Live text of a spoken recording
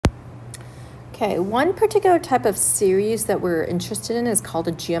Okay, one particular type of series that we're interested in is called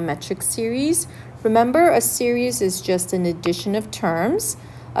a geometric series. Remember, a series is just an addition of terms.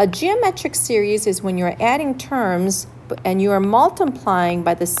 A geometric series is when you're adding terms and you are multiplying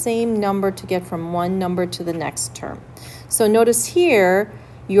by the same number to get from one number to the next term. So notice here,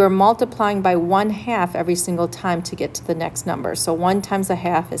 you're multiplying by 1/2 every single time to get to the next number. So 1 times a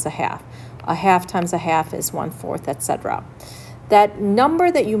half is a half. A half times a half is 1/4, etc. That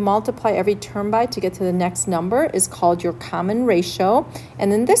number that you multiply every term by to get to the next number is called your common ratio.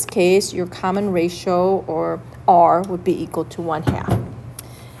 And in this case, your common ratio, or R, would be equal to 1/2.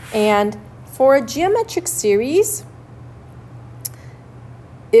 And for a geometric series,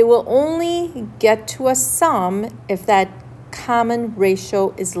 it will only get to a sum if that common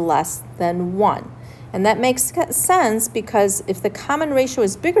ratio is less than 1. And that makes sense because if the common ratio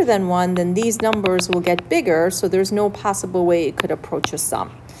is bigger than 1, then these numbers will get bigger, so there's no possible way it could approach a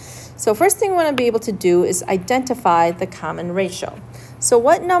sum. So first thing we want to be able to do is identify the common ratio. So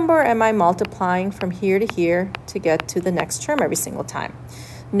what number am I multiplying from here to here to get to the next term every single time?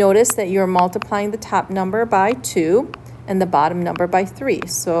 Notice that you're multiplying the top number by 2 and the bottom number by 3.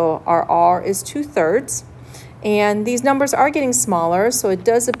 So our R is 2/3. And these numbers are getting smaller, so it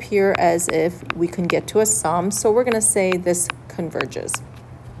does appear as if we can get to a sum. So we're going to say this converges.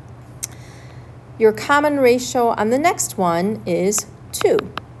 Your common ratio on the next one is 2,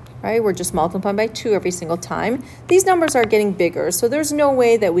 right? We're just multiplying by 2 every single time. These numbers are getting bigger, so there's no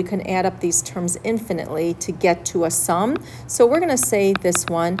way that we can add up these terms infinitely to get to a sum. So we're going to say this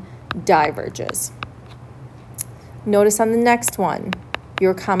one diverges. Notice on the next one,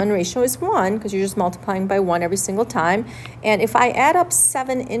 your common ratio is 1 because you're just multiplying by 1 every single time. And if I add up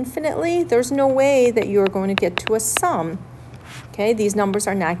 7 infinitely, there's no way that you're going to get to a sum. Okay, these numbers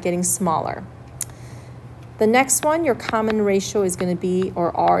are not getting smaller. The next one, your common ratio is going to be,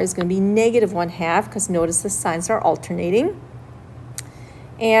 or R is going to be -1/2 because notice the signs are alternating.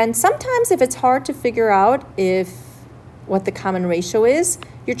 And sometimes if it's hard to figure out what the common ratio is,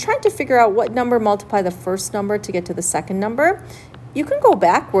 you're trying to figure out what number multiply the first number to get to the second number. You can go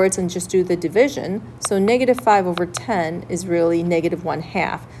backwards and just do the division. So -5/10 is really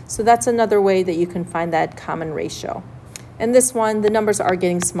 -1/2. So that's another way that you can find that common ratio. And this one, the numbers are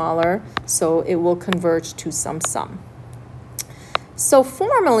getting smaller, so it will converge to some sum. So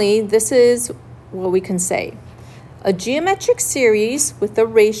formally, this is what we can say. A geometric series with the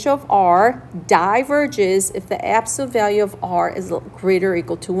ratio of R diverges if the absolute value of R is greater or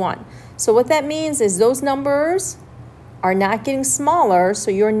equal to 1. So what that means is those numbers are not getting smaller,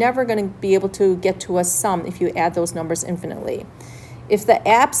 so you're never going to be able to get to a sum if you add those numbers infinitely. If the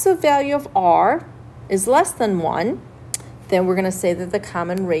absolute value of R is less than 1, then we're going to say that the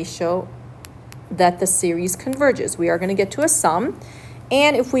common ratio, that the series converges. We are going to get to a sum.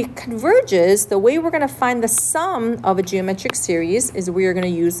 And if we converges, the way we're going to find the sum of a geometric series is we are going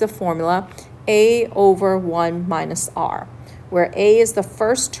to use the formula A/1 minus R, where A is the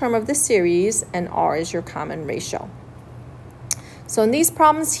first term of the series and R is your common ratio. So in these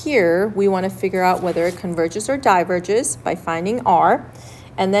problems here, we want to figure out whether it converges or diverges by finding R.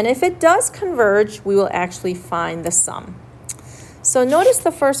 And then if it does converge, we will actually find the sum. So notice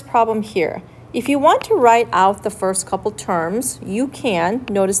the first problem here. If you want to write out the first couple terms, you can.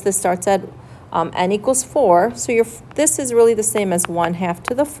 Notice this starts at n equals 4. So this is really the same as 1/2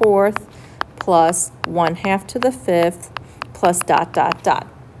 to the 4th plus 1/2 to the 5th plus ...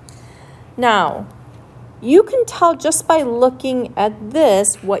 Now, you can tell just by looking at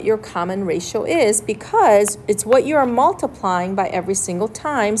this what your common ratio is because it's what you are multiplying by every single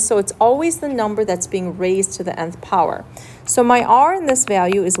time. So it's always the number that's being raised to the nth power. So my R in this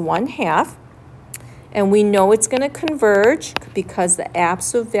value is 1/2. And we know it's going to converge because the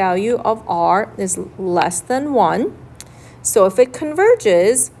absolute value of R is less than 1. So if it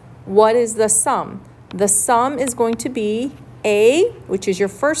converges, what is the sum? The sum is going to be A, which is your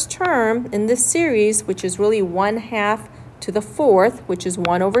first term in this series, which is really 1/2 to the 4th, which is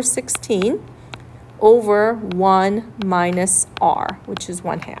 1/16, over 1 minus R, which is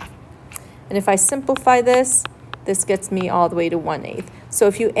 1/2. And if I simplify this, this gets me all the way to 1/8. So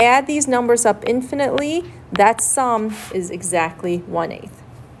if you add these numbers up infinitely, that sum is exactly 1/8.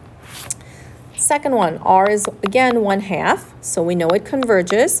 Second one, R is again 1/2, so we know it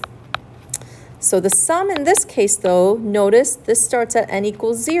converges. So the sum in this case though, notice this starts at n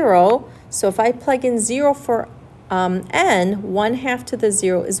equals 0. So if I plug in 0 for n, 1/2 to the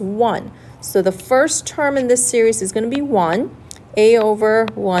 0 is 1. So the first term in this series is going to be 1,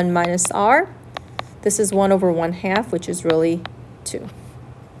 A/1 minus R. This is 1/1/2, which is really 2.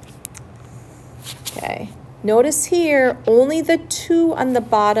 Okay, notice here, only the 2 on the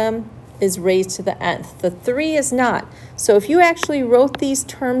bottom is raised to the nth. The 3 is not. So if you actually wrote these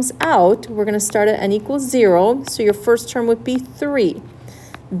terms out, we're going to start at n equals 0. So your first term would be 3.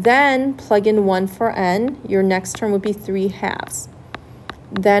 Then plug in 1 for n. Your next term would be 3 halves.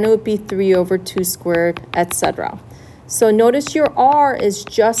 Then it would be 3 over 2 squared, etc. So notice your r is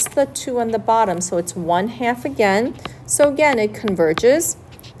just the 2 on the bottom. So it's 1/2 again. So again, it converges.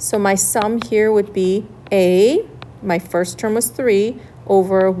 So my sum here would be a, my first term was 3,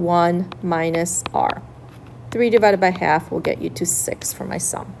 over 1 minus r. 3 divided by half will get you to 6 for my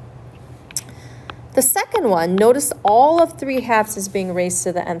sum. The second one, notice all of 3 halves is being raised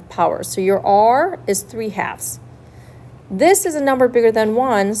to the nth power. So your r is 3 halves. This is a number bigger than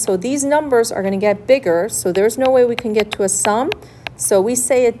 1, so these numbers are going to get bigger, so there's no way we can get to a sum. So we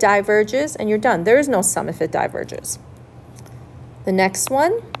say it diverges, and you're done. There is no sum if it diverges. The next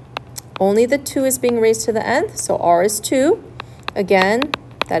one, only the 2 is being raised to the nth, so r is 2. Again,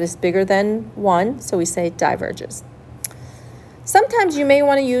 that is bigger than 1, so we say it diverges. Sometimes you may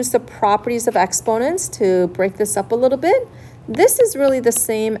want to use the properties of exponents to break this up a little bit. This is really the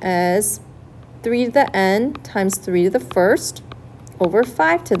same as 3 to the n times 3 to the first over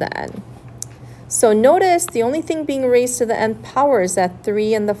 5 to the n. So notice the only thing being raised to the nth power is that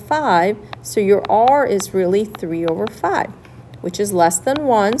 3 and the 5, so your r is really 3 over 5, which is less than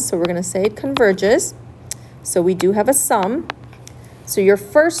 1, so we're going to say it converges. So we do have a sum. So your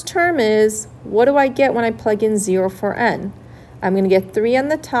first term is, what do I get when I plug in 0 for n? I'm going to get 3 on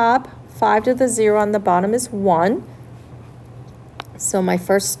the top, 5 to the 0 on the bottom is 1. So my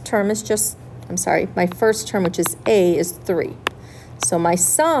first term is my first term, which is a, is 3. So my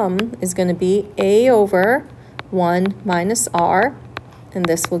sum is going to be a over 1 minus r, and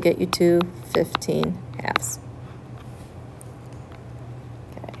this will get you to 15 halves.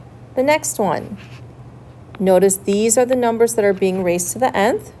 Okay. The next one. Notice these are the numbers that are being raised to the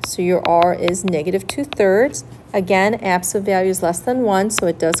nth, so your r is negative 2/3. Again, absolute value is less than 1, so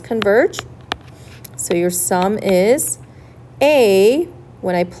it does converge. So your sum is a,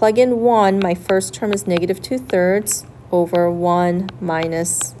 when I plug in 1, my first term is negative 2/3 over 1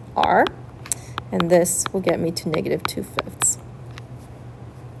 minus r, and this will get me to negative 2/5.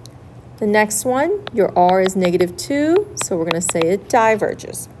 The next one, your r is negative 2, so we're going to say it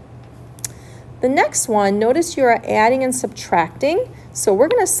diverges. The next one, notice you are adding and subtracting, so we're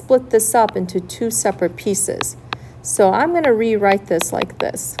going to split this up into 2 separate pieces. So I'm going to rewrite this like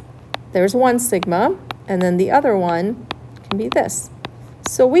this. There's 1 sigma, and then the other one can be this.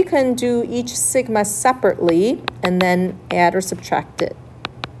 So we can do each sigma separately and then add or subtract it.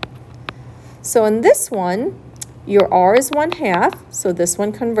 So in this one, your r is 1/2, so this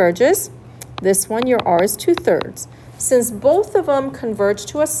one converges. This one, your r is 2/3. Since both of them converge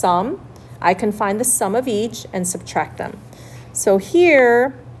to a sum, I can find the sum of each and subtract them. So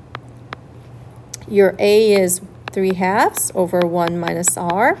here, your a is 3/2 over 1 minus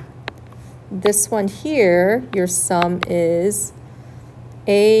r. This one here, your sum is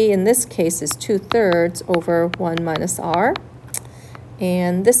a, in this case, is 2/3 over 1 minus r.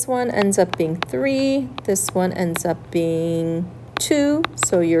 And this one ends up being 3. This one ends up being 2.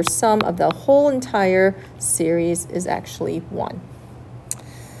 So your sum of the whole entire series is actually 1.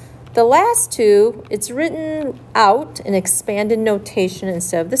 The last two, it's written out in expanded notation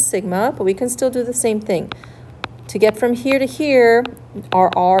instead of the sigma, but we can still do the same thing. To get from here to here, our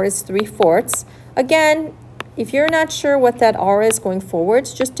r is 3/4. Again, if you're not sure what that r is going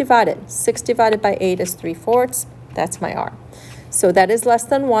forwards, just divide it. 6 divided by 8 is 3/4. That's my r. So that is less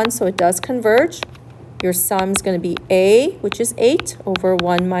than 1, so it does converge. Your sum is going to be a, which is 8, over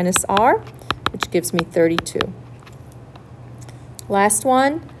 1 minus r, which gives me 32. Last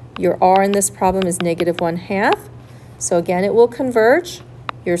one. Your r in this problem is negative 1/2. So again, it will converge.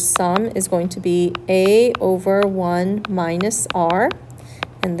 Your sum is going to be a over 1 minus r.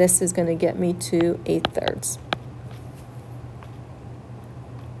 And this is going to get me to 8/3.